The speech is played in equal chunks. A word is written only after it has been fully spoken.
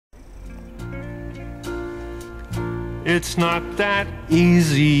It's not that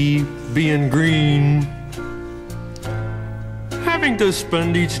easy being green. Having to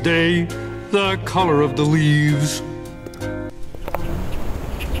spend each day the color of the leaves.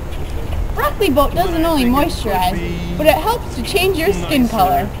 Broccoli Boat doesn't only moisturize, but it helps to change your skin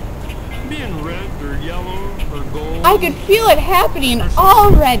color. Being red or yellow or gold. I could feel it happening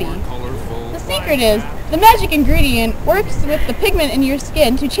already. The secret is, the magic ingredient works with the pigment in your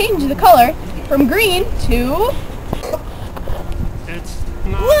skin to change the color from green to It's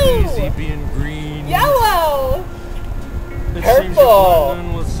not blue, easy being green. yellow, It purple, seems you're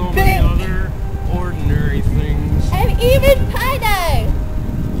blending with so many pink, other ordinary things. and even tie-dye.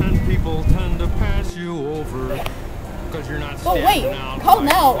 And people tend to pass you over because you're not But standing wait, out call like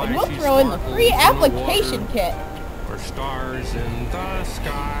now and we'll flashy throw in the free sparkles in the application water kit. or stars in the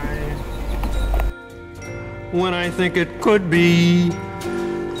sky. When I think it could be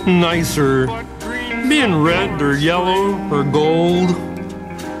nicer being red or yellow or gold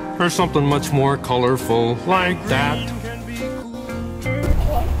or something much more colorful like that.